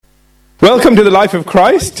Welcome to the Life of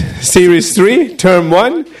Christ, Series 3, Term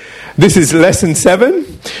 1. This is Lesson 7.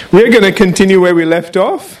 We're going to continue where we left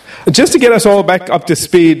off. Just to get us all back up to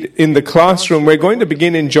speed in the classroom, we're going to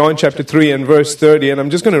begin in John chapter 3 and verse 30, and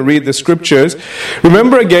I'm just going to read the scriptures.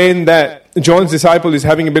 Remember again that John's disciple is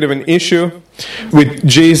having a bit of an issue with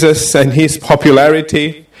Jesus and his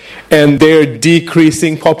popularity, and their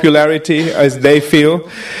decreasing popularity as they feel.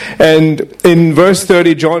 And in verse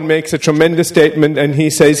 30, John makes a tremendous statement, and he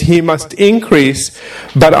says, "He must increase,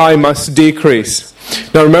 but I must decrease."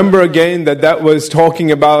 Now remember again that was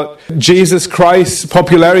talking about Jesus Christ's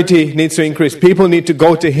popularity needs to increase. People need to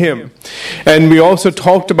go to Him. And we also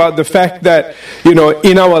talked about the fact that,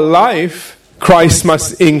 in our life, Christ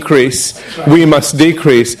must increase, we must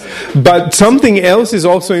decrease. But something else is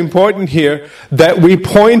also important here, that we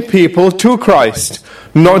point people to Christ,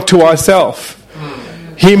 not to ourselves.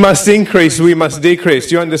 He must increase, we must decrease.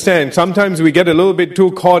 Do you understand? Sometimes we get a little bit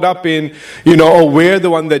too caught up in, we're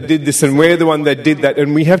the one that did this and we're the one that did that.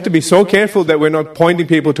 And we have to be so careful that we're not pointing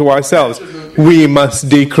people to ourselves. We must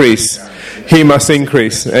decrease. He must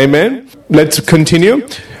increase. Amen? Let's continue.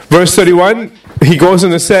 Verse 31, he goes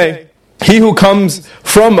on to say, "He who comes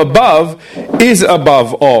from above is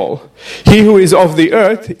above all. He who is of the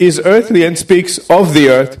earth is earthly and speaks of the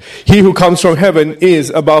earth. He who comes from heaven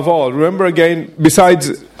is above all." Remember again,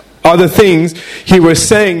 besides other things, he was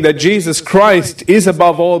saying that Jesus Christ is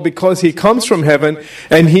above all because he comes from heaven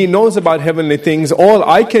and he knows about heavenly things. All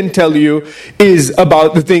I can tell you is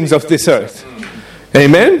about the things of this earth.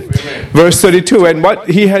 Amen? Verse 32, "And what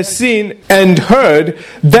he has seen and heard,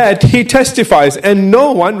 that he testifies, and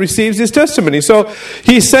no one receives his testimony." So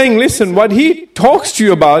he's saying, listen, what he talks to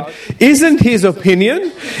you about isn't his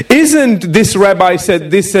opinion, isn't this rabbi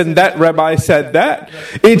said this and that rabbi said that.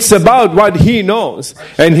 It's about what he knows.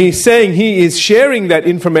 And he's saying he is sharing that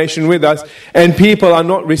information with us, and people are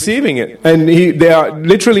not receiving it. And they are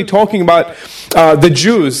literally talking about the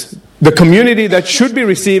Jews. The community that should be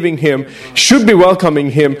receiving him, should be welcoming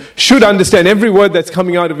him, should understand every word that's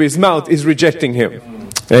coming out of his mouth is rejecting him.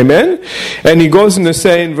 Amen? And he goes on to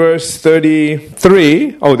say in verse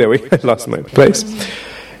 33, I lost my place.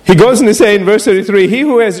 He goes on to say in verse 33, "He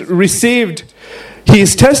who has received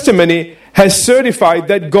his testimony has certified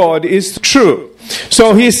that God is true."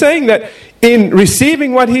 So he's saying that in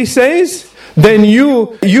receiving what he says, then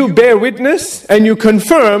you bear witness and you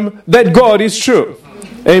confirm that God is true.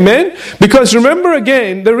 Amen? Because remember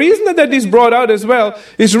again, the reason that is brought out as well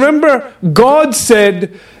is, remember, God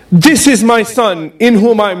said, "This is my son in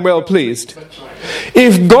whom I am well pleased."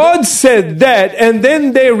 If God said that and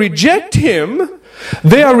then they reject him,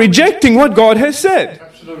 they are rejecting what God has said.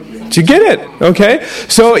 Do you get it? Okay?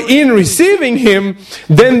 So in receiving him,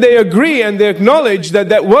 then they agree and they acknowledge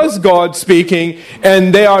that was God speaking,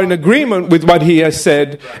 and they are in agreement with what he has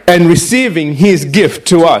said and receiving his gift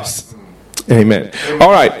to us. Amen.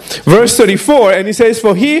 All right. Verse 34, and he says,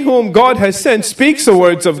 "For he whom God has sent speaks the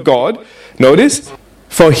words of God." Notice,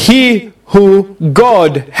 for he who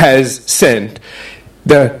God has sent.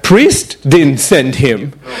 The priest didn't send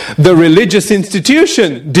him. The religious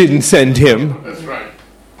institution didn't send him. That's right.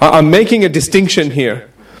 I'm making a distinction here.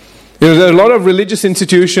 There are a lot of religious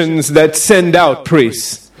institutions that send out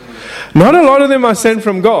priests. Not a lot of them are sent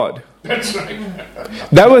from God. That's right.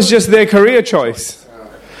 That was just their career choice.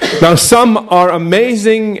 Now some are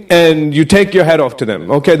amazing and you take your hat off to them.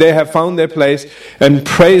 Okay, they have found their place and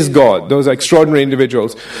praise God. Those are extraordinary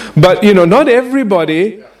individuals. But not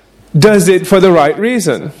everybody does it for the right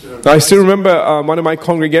reason. I still remember one of my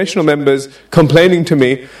congregational members complaining to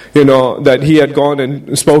me, that he had gone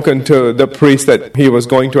and spoken to the priest that he was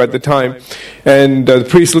going to at the time. And the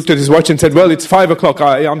priest looked at his watch and said, "Well, it's 5 o'clock.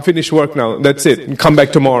 I'm finished work now. That's it. Come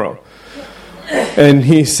back tomorrow." And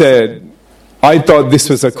he said, "I thought this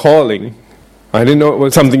was a calling. I didn't know it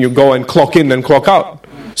was something you go and clock in and clock out."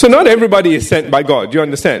 So not everybody is sent by God, you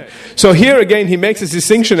understand? So here again he makes this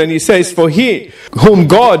distinction and he says, "For he whom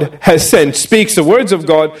God has sent speaks the words of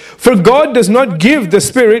God, for God does not give the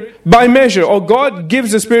Spirit by measure," or God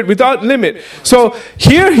gives the Spirit without limit. So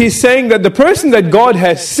here he's saying that the person that God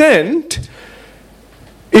has sent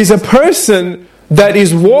is a person that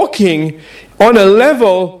is walking on a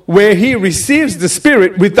level where he receives the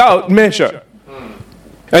Spirit without measure.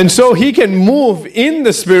 And so he can move in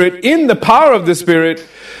the Spirit, in the power of the Spirit,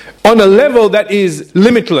 on a level that is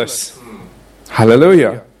limitless.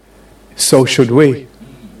 Hallelujah. So should we.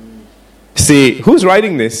 See, who's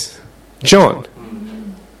writing this? John.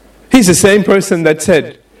 He's the same person that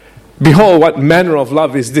said, "Behold, what manner of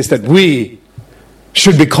love is this, that we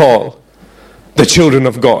should be called the children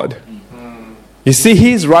of God." You see,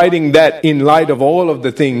 he's writing that in light of all of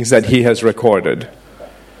the things that he has recorded.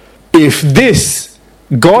 if this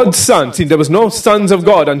God's son, see, there was no sons of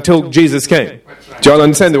God until Jesus came. Do you all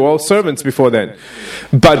understand? They were all servants before then.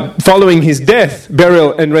 But following his death,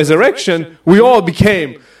 burial, and resurrection, we all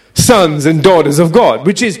became sons and daughters of God,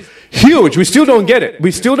 which is huge. We still don't get it.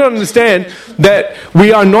 We still don't understand that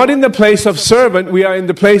we are not in the place of servant, we are in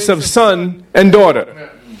the place of son and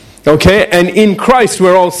daughter. Okay? And in Christ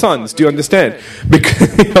we're all sons. Do you understand?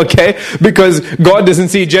 Because God doesn't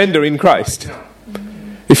see gender in Christ.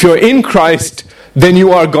 If you're in Christ, then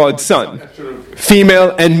you are God's son.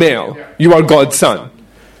 Female and male. You are God's son.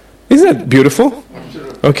 Isn't that beautiful?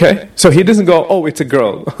 Okay? So he doesn't go, oh, it's a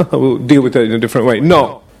girl. We'll deal with it in a different way.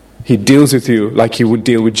 No. He deals with you like he would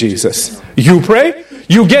deal with Jesus. You pray,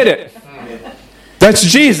 you get it. That's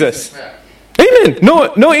Jesus. Amen.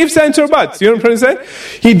 No ifs, ands, or buts. You know what I'm trying to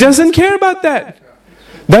say? He doesn't care about that.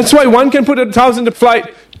 That's why one can put 1,000 to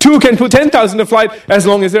flight, two can put 10,000 to flight, as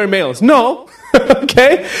long as they're males. No.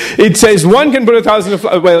 Okay? It says one can put 1,000 to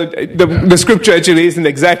flight. Well, the scripture actually isn't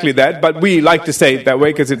exactly that, but we like to say it that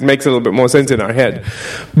way because it makes a little bit more sense in our head.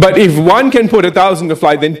 But if one can put 1,000 to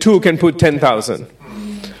flight, then two can put 10,000.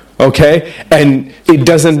 Okay? And it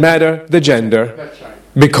doesn't matter the gender,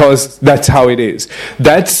 because that's how it is.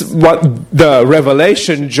 That's what the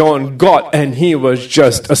revelation John got, and he was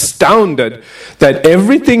just astounded that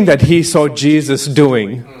everything that he saw Jesus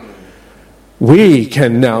doing, we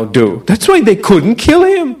can now do. That's why they couldn't kill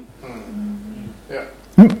him.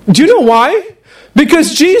 Do you know why?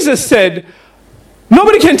 Because Jesus said,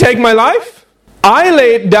 nobody can take my life. I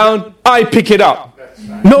lay it down, I pick it up.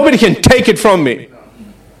 Nobody can take it from me.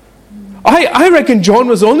 I reckon John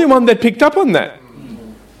was the only one that picked up on that.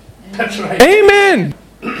 That's right. Amen.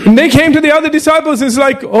 And they came to the other disciples and it's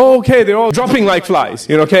like, oh, okay, they're all dropping like flies.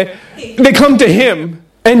 You know, okay? They come to him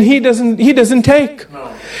and he doesn't take.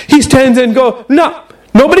 No. He stands and goes, no,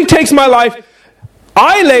 nobody takes my life.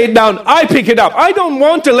 I lay it down, I pick it up. I don't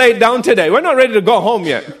want to lay it down today. We're not ready to go home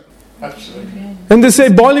yet. Absolutely. And they say,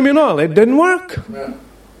 boil him in oil. It didn't work. Yeah.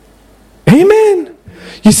 Amen.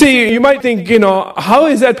 You see, you might think, how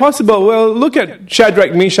is that possible? Well, look at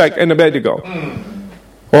Shadrach, Meshach, and Abednego.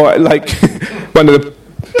 Or like one of the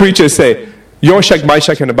preachers say, your shack, my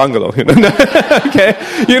shack, and a bungalow. Okay?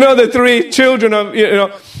 The three children of,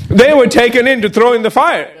 they were taken in to throw in the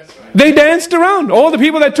fire. Right. They danced around. All the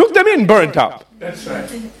people that took them in burnt up. That's right.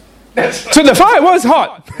 That's right. So the fire was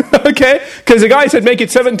hot. Okay? Because the guy said make it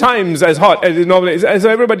 7 times as hot as it normally is. As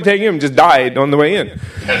everybody taking him just died on the way in.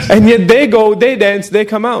 And yet they go, they dance, they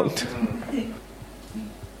come out.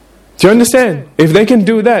 Do you understand? If they can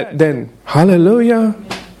do that, then hallelujah.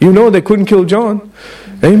 You know they couldn't kill John.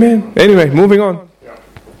 Amen. Anyway, moving on. Yeah.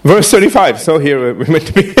 Verse 35. So here we're meant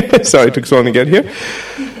to be. Sorry, it took so long to get here.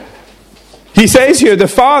 He says here, the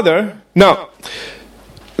Father. Now,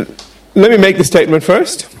 let me make the statement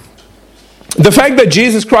first. The fact that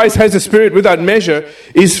Jesus Christ has a Spirit without measure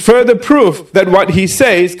is further proof that what he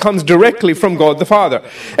says comes directly from God the Father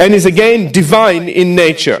and is again divine in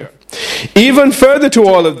nature. Even further to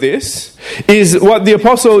all of this is what the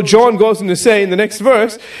Apostle John goes on to say in the next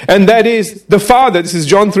verse, and that is the Father, this is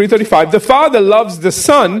John 3:35, the Father loves the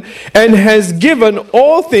Son and has given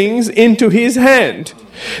all things into his hand.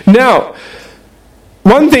 Now,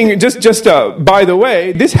 one thing, just by the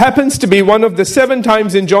way, this happens to be one of the 7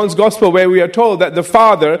 times in John's Gospel where we are told that the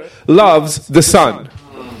Father loves the Son.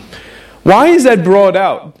 Why is that brought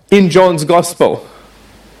out in John's Gospel?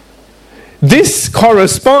 This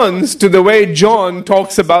corresponds to the way John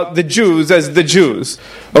talks about the Jews as the Jews.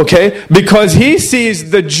 Okay? Because he sees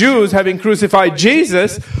the Jews having crucified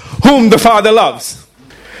Jesus, whom the Father loves.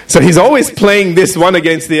 So he's always playing this one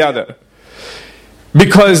against the other.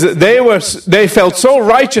 Because they felt so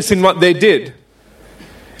righteous in what they did.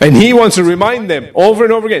 And he wants to remind them over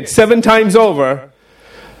and over again, 7 times over,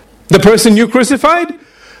 the person you crucified,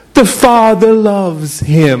 the Father loves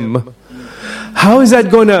him. How is that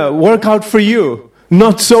going to work out for you?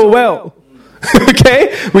 Not so well.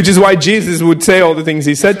 Okay? Which is why Jesus would say all the things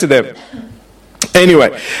he said to them.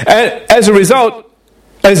 Anyway, as a result,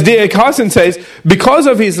 as D.A. Carson says, because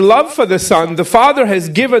of his love for the Son, the Father has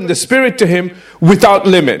given the Spirit to him without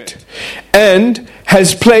limit and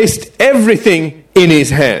has placed everything in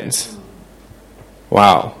his hands.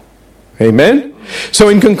 Wow. Amen? So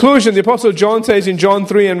in conclusion, the Apostle John says in John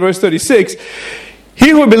 3 and verse 36,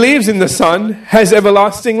 he who believes in the Son has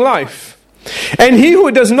everlasting life. And he who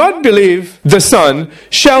does not believe the Son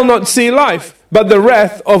shall not see life, but the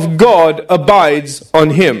wrath of God abides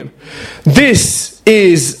on him. This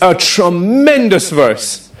is a tremendous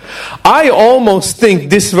verse. I almost think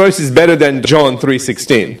this verse is better than John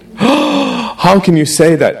 3:16. How can you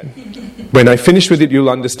say that? When I finish with it, you'll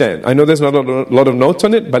understand. I know there's not a lot of notes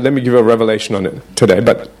on it, but let me give you a revelation on it today.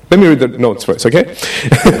 But let me read the notes first, okay?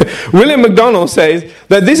 William MacDonald says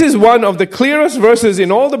that this is one of the clearest verses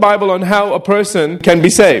in all the Bible on how a person can be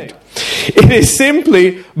saved. It is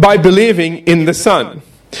simply by believing in the Son.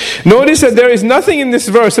 Notice that there is nothing in this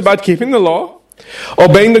verse about keeping the law,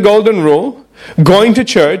 obeying the golden rule, going to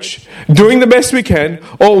church, doing the best we can,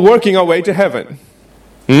 or working our way to heaven.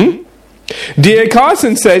 D.A.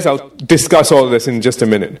 Carson says, I'll discuss all of this in just a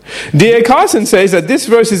minute. D.A. Carson says that this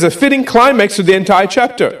verse is a fitting climax to the entire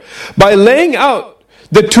chapter. By laying out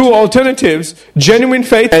the two alternatives, genuine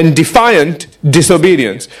faith and defiant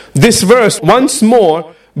disobedience, this verse once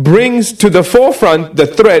more brings to the forefront the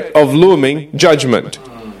threat of looming judgment.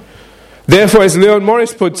 Therefore, as Leon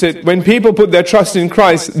Morris puts it, when people put their trust in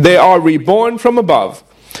Christ, they are reborn from above.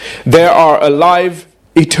 They are alive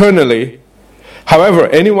eternally. However,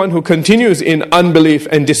 anyone who continues in unbelief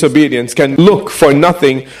and disobedience can look for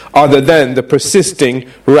nothing other than the persisting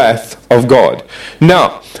wrath of God.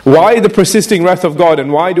 Now, why the persisting wrath of God,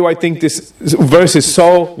 and why do I think this verse is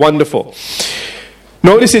so wonderful?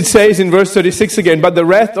 Notice it says in verse 36 again, but the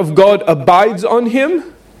wrath of God abides on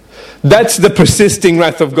him. That's the persisting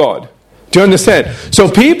wrath of God. Do you understand? So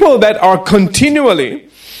people that are continually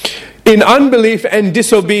in unbelief and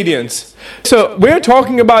disobedience. So we're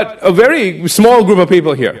talking about a very small group of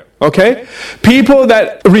people here, okay? People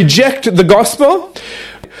that reject the gospel,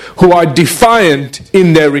 who are defiant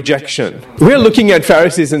in their rejection. We're looking at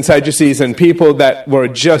Pharisees and Sadducees and people that were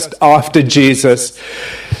just after Jesus.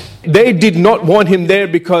 They did not want him there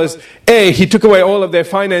because A, he took away all of their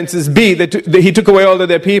finances, B, he took away all of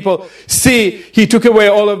their people, C, he took away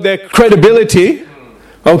all of their credibility.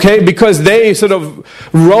 Okay, because they sort of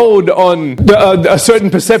rode on a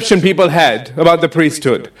certain perception people had about the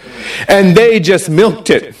priesthood. And they just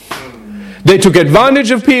milked it. They took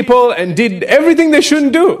advantage of people and did everything they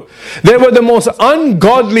shouldn't do. They were the most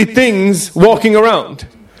ungodly things walking around.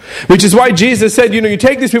 Which is why Jesus said, you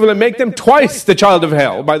take these people and make them twice the child of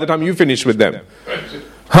hell by the time you finish with them.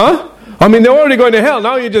 Huh? I mean, they're already going to hell.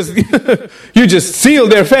 Now you just seal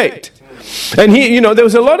their fate. And there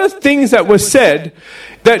was a lot of things that were said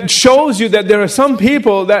that shows you that there are some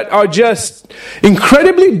people that are just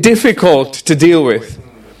incredibly difficult to deal with.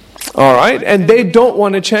 All right? And they don't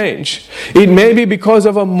want to change. It may be because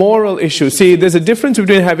of a moral issue. See, there's a difference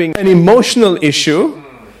between having an emotional issue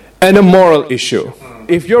and a moral issue.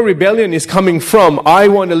 If your rebellion is coming from, I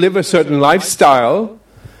want to live a certain lifestyle,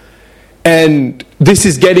 and this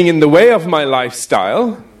is getting in the way of my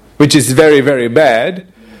lifestyle, which is very, very bad,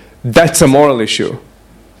 that's a moral issue.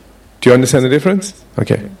 Do you understand the difference?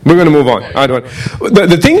 Okay, we're going to move on.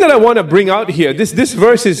 The thing that I want to bring out here, this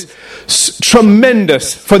verse is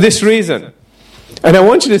tremendous for this reason. And I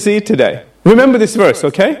want you to see it today. Remember this verse,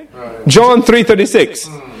 okay? John 3:36.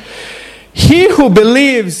 He who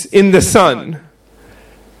believes in the Son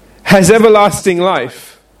has everlasting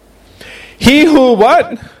life. He who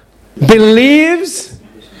what? Believes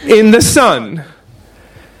in the Son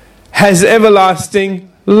has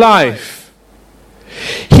everlasting life.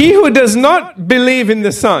 He who does not believe in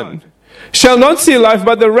the Son shall not see life,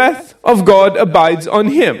 but the wrath of God abides on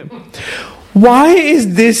him. Why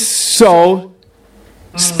is this so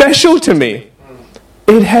special to me?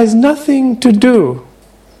 It has nothing to do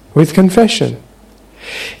with confession.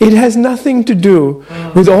 It has nothing to do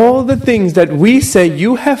with all the things that we say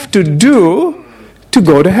you have to do to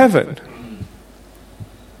go to heaven.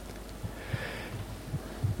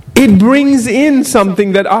 It brings in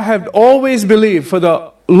something that I have always believed for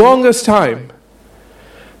the longest time.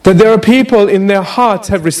 That there are people in their hearts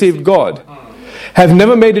have received God. Have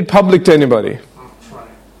never made it public to anybody.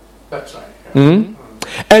 That's right.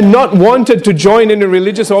 And not wanted to join in a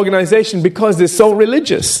religious organization because they're so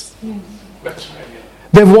religious. That's right.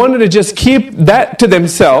 They've wanted to just keep that to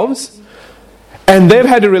themselves. And they've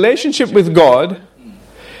had a relationship with God.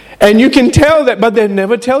 And you can tell that, but they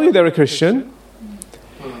never tell you they're a Christian.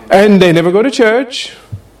 And they never go to church.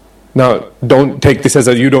 Now, don't take this as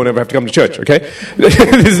you don't ever have to come to church, okay?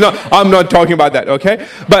 I'm not talking about that, okay?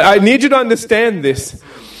 But I need you to understand this.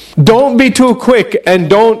 Don't be too quick, and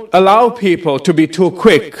don't allow people to be too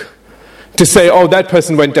quick to say, oh, that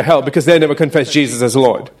person went to hell because they never confessed Jesus as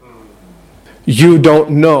Lord. You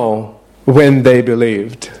don't know when they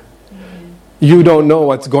believed. You don't know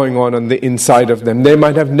what's going on the inside of them. They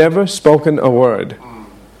might have never spoken a word.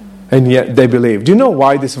 And yet they believe. Do you know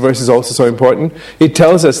why this verse is also so important? It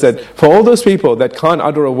tells us that for all those people that can't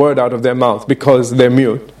utter a word out of their mouth because they're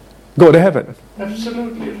mute, go to heaven.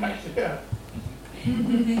 Absolutely right. Yeah.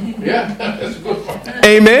 Yeah, that's a good point.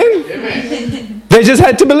 Amen? Amen. They just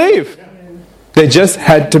had to believe. They just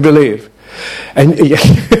had to believe. And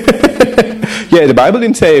yeah, the Bible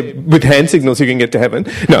didn't say with hand signals you can get to heaven.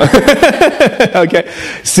 No. Okay.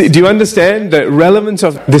 See, do you understand the relevance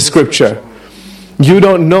of this scripture? You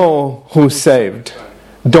don't know who's saved.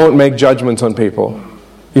 Don't make judgments on people.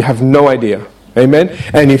 You have no idea. Amen?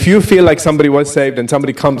 And if you feel like somebody was saved and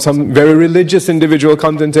somebody comes, some very religious individual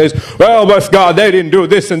comes and says, well, but God, they didn't do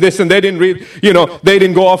this and this and they didn't read, they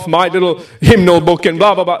didn't go off my little hymnal book and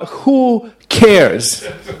blah, blah, blah. Who cares?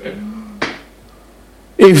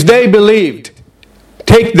 If they believed,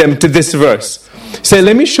 take them to this verse. Say,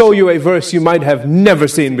 let me show you a verse you might have never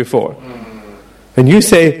seen before. And you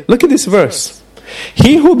say, look at this verse.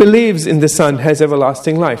 He who believes in the Son has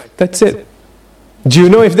everlasting life. That's it. Do you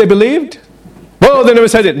know if they believed? Well, they never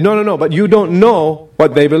said it. No. But you don't know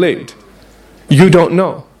what they believed. You don't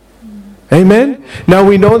know. Amen? Now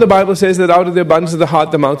we know the Bible says that out of the abundance of the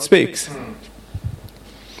heart, the mouth speaks.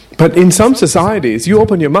 But in some societies, you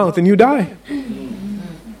open your mouth and you die.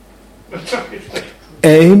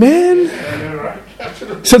 Amen?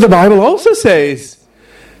 So the Bible also says,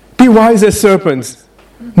 be wise as serpents,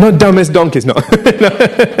 not dumb as donkeys. No.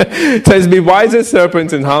 It says, be wise as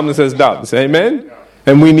serpents and harmless as doves. Amen?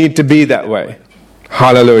 And we need to be that way.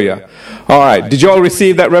 Hallelujah. All right. Did you all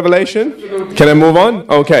receive that revelation? Can I move on?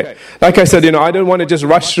 Okay. Like I said, I don't want to just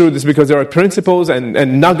rush through this because there are principles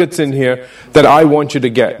and nuggets in here that I want you to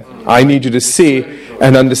get. I need you to see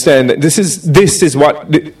and understand that this is what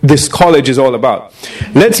this college is all about.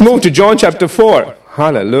 Let's move to John chapter 4.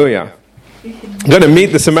 Hallelujah. I'm going to meet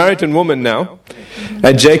the Samaritan woman now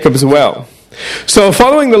at Jacob's well. So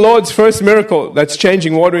following the Lord's first miracle, that's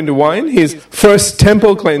changing water into wine, his first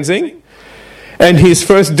temple cleansing, and his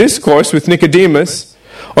first discourse with Nicodemus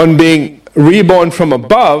on being reborn from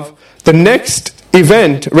above, the next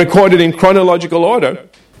event recorded in chronological order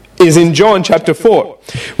is in John chapter 4,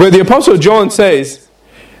 where the Apostle John says,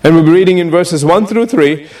 and we'll be reading in verses 1 through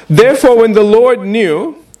 3, therefore when the Lord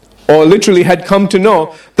knew, or literally had come to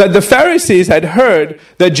know, that the Pharisees had heard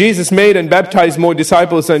that Jesus made and baptized more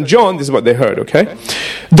disciples than John, this is what they heard, okay?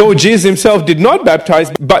 Though Jesus himself did not baptize,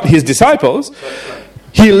 but his disciples,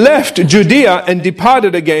 he left Judea and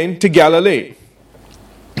departed again to Galilee.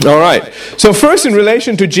 All right. So first, in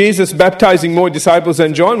relation to Jesus baptizing more disciples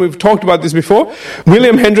than John, we've talked about this before.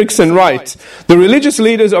 William Hendrickson writes, the religious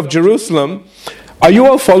leaders of Jerusalem, are you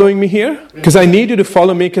all following me here? Because I need you to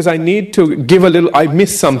follow me because I need to give I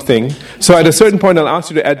missed something. So at a certain point I'll ask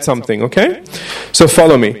you to add something, okay? So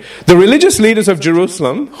follow me. The religious leaders of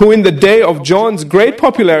Jerusalem, who in the day of John's great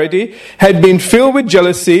popularity had been filled with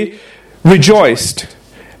jealousy, rejoiced.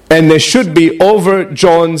 And there should be over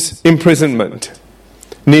John's imprisonment.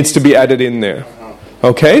 Needs to be added in there.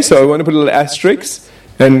 Okay, so I want to put a little asterisk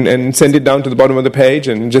and send it down to the bottom of the page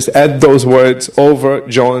and just add those words over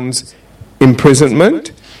John's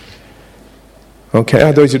imprisonment. Okay,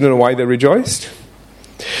 otherwise you don't know why they rejoiced.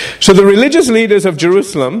 So the religious leaders of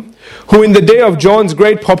Jerusalem, who in the day of John's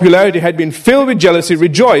great popularity had been filled with jealousy,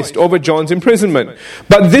 rejoiced over John's imprisonment.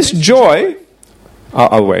 But this joy...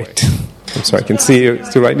 I'll wait. I'm sorry, I can see you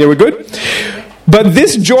still right there. We're good? But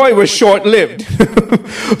this joy was short-lived.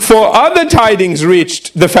 For other tidings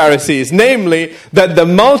reached the Pharisees, namely that the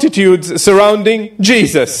multitudes surrounding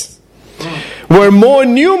Jesus were more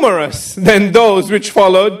numerous than those which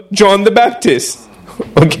followed John the Baptist.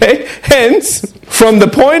 Okay? Hence, from the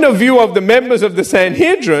point of view of the members of the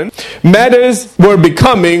Sanhedrin, matters were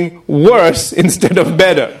becoming worse instead of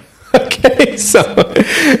better. Okay, so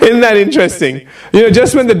isn't that interesting?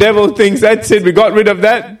 Just when the devil thinks that's it, we got rid of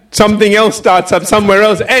that, something else starts up somewhere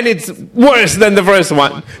else, and it's worse than the first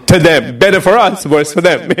one to them. Better for us, worse for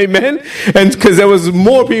them. Amen? And because there was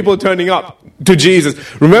more people turning up to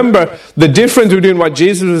Jesus. Remember the difference between what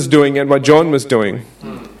Jesus was doing and what John was doing.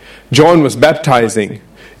 John was baptizing.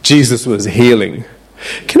 Jesus was healing.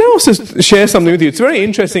 Can I also share something with you? It's very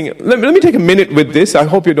interesting. Let me take a minute with this. I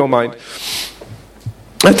hope you don't mind.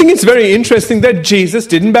 I think it's very interesting that Jesus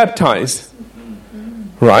didn't baptize.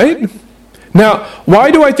 Right? Now,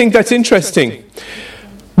 why do I think that's interesting?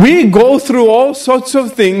 We go through all sorts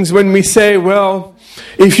of things when we say, well,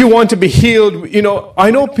 if you want to be healed,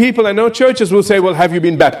 I know churches will say, well, have you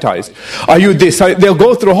been baptized? Are you this? They'll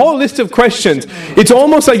go through a whole list of questions. It's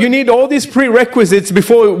almost like you need all these prerequisites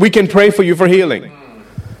before we can pray for you for healing.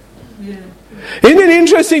 Isn't it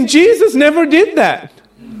interesting? Jesus never did that.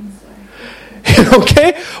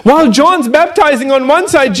 Okay? While John's baptizing on one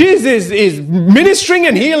side, Jesus is ministering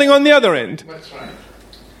and healing on the other end.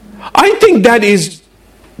 I think that is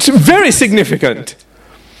very significant.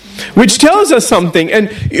 which tells us something. And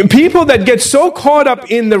people that get so caught up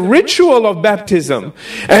in the ritual of baptism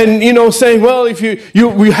and, saying, well, if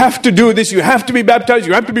you have to do this, you have to be baptized,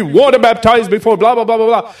 you have to be water baptized before blah, blah, blah, blah,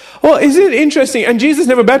 blah. Well, isn't it interesting? And Jesus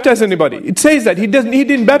never baptized anybody. It says that. He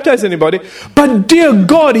didn't baptize anybody. But dear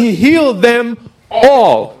God, He healed them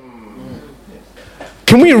all.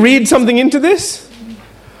 Can we read something into this?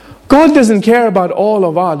 God doesn't care about all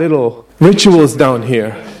of our little rituals down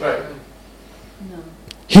here.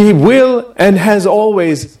 He will and has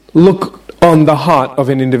always looked on the heart of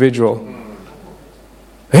an individual.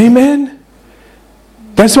 Amen?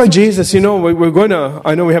 That's why Jesus, we're going to,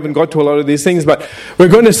 I know we haven't got to a lot of these things, but we're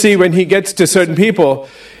going to see when He gets to certain people,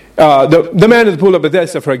 the man at the pool of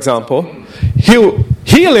Bethesda, for example, He'll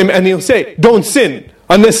heal him and He'll say, don't sin,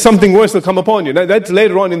 unless something worse will come upon you. Now, that's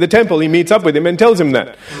later on in the temple. He meets up with him and tells him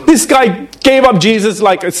that. This guy gave up Jesus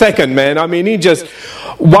like a second, man. I mean, he just,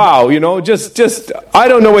 wow, just I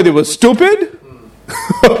don't know whether he was stupid.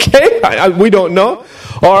 Okay? We don't know.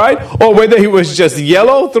 All right? Or whether he was just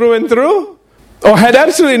yellow through and through. Or had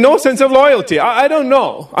absolutely no sense of loyalty. I don't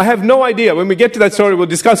know. I have no idea. When we get to that story, we'll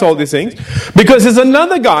discuss all these things. Because there's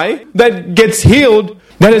another guy that gets healed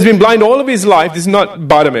that has been blind all of his life. This is not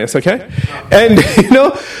Bartimaeus, okay? And,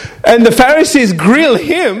 and the Pharisees grill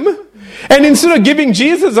him. And instead of giving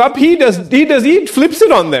Jesus up, he flips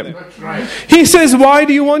it on them. That's right. He says, why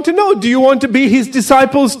do you want to know? Do you want to be His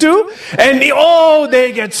disciples too? And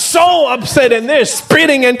they get so upset and they're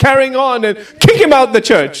spitting and carrying on and kick him out the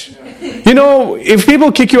church. If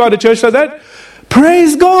people kick you out of church like that,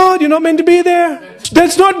 praise God, you're not meant to be there.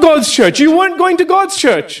 That's not God's church. You weren't going to God's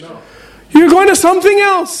church. You're going to something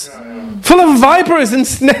else. Full of vipers and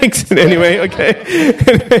snakes. Anyway,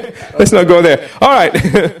 okay. Let's not go there. All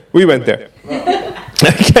right. We went there.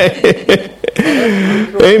 Okay.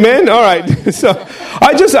 Amen. All right. So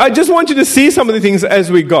I just want you to see some of the things as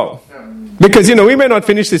we go. Because, we may not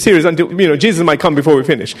finish the series until, Jesus might come before we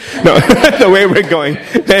finish. No, the way we're going.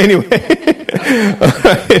 Anyway. All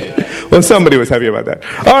right. Well, somebody was happy about that.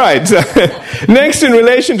 All right. So, next, in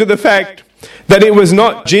relation to the fact that it was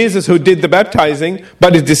not Jesus who did the baptizing,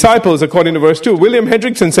 but His disciples, according to verse 2. William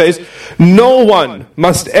Hendrickson says, no one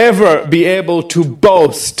must ever be able to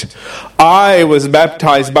boast, I was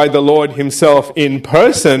baptized by the Lord Himself in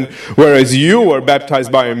person, whereas you were baptized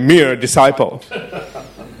by a mere disciple.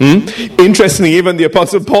 Interestingly, even the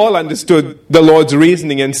Apostle Paul understood the Lord's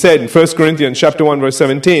reasoning and said in 1 Corinthians chapter 1, verse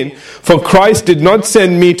 17, for Christ did not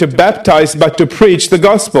send me to baptize, but to preach the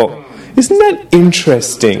gospel. Isn't that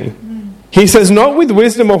interesting? He says, not with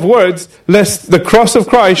wisdom of words, lest the cross of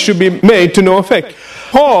Christ should be made to no effect.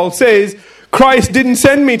 Paul says, Christ didn't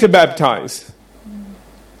send me to baptize.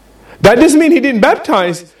 That doesn't mean He didn't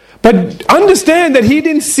baptize, but understand that He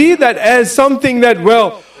didn't see that as something that,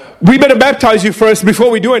 we better baptize you first before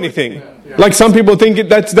we do anything. Like some people think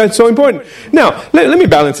that's so important. Now, let me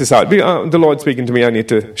balance this out. The Lord's speaking to me. I need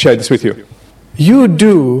to share this with you. You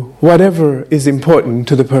do whatever is important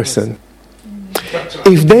to the person.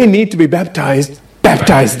 If they need to be baptized,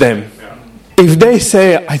 baptize them. If they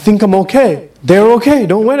say, I think I'm okay, they're okay.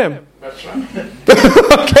 Don't wet them. That's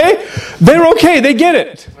right. Okay? They're okay. They get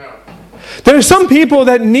it. There are some people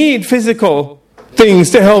that need physical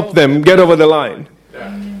things to help them get over the line.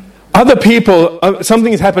 Other people,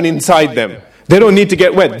 something has happened inside them. They don't need to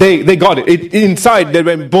get wet. They got it. Inside, they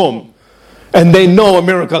went boom. And they know a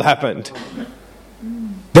miracle happened.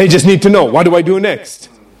 They just need to know, what do I do next?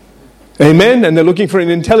 Amen? And they're looking for an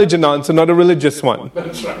intelligent answer, not a religious one.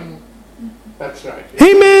 That's right. That's right.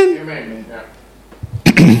 Amen? Amen.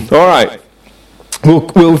 Yeah. All right.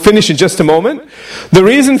 We'll finish in just a moment. The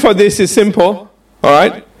reason for this is simple. All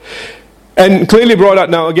right? And clearly brought out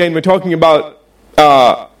now, again, we're talking about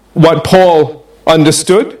what Paul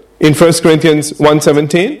understood in 1 Corinthians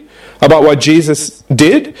 1:17 about what Jesus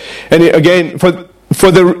did. And again, for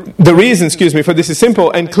the reason, for this is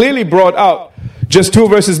simple and clearly brought out just 2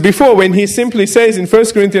 verses before when he simply says in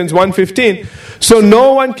 1 Corinthians 1:15, so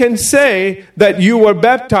no one can say that you were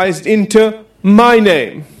baptized into my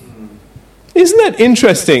name. Isn't that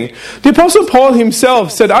interesting? The Apostle Paul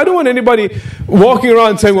himself said, I don't want anybody walking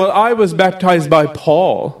around saying, well, I was baptized by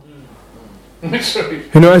Paul.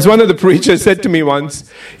 As one of the preachers said to me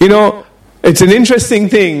once, it's an interesting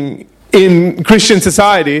thing in Christian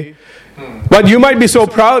society, what you might be so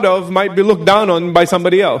proud of might be looked down on by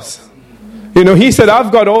somebody else. He said,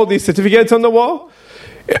 I've got all these certificates on the wall,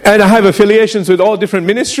 and I have affiliations with all different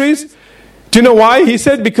ministries. Do you know why? He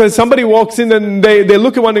said, because somebody walks in and they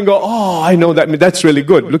look at one and go, oh, I know that, that's really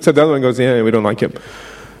good. Looks at the other one and goes, yeah, we don't like him.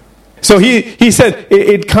 So he said,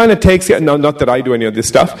 it kind of takes, no, not that I do any of this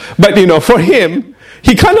stuff, but for him,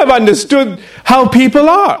 he kind of understood how people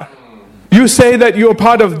are. You say that you're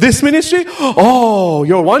part of this ministry? Oh,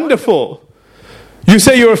 you're wonderful. You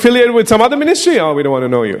say you're affiliated with some other ministry? Oh, we don't want to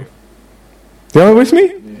know you. You all with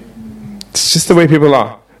me? It's just the way people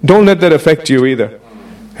are. Don't let that affect you either.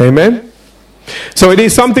 Amen? So it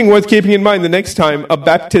is something worth keeping in mind the next time a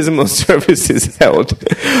baptismal service is held.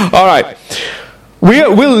 All right.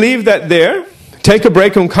 We'll leave that there. Take a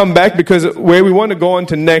break and come back, because where we want to go on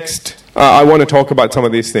to next, I want to talk about some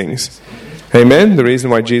of these things. Amen? The reason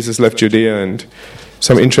why Jesus left Judea and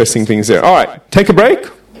some interesting things there. All right. Take a break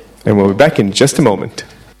and we'll be back in just a moment.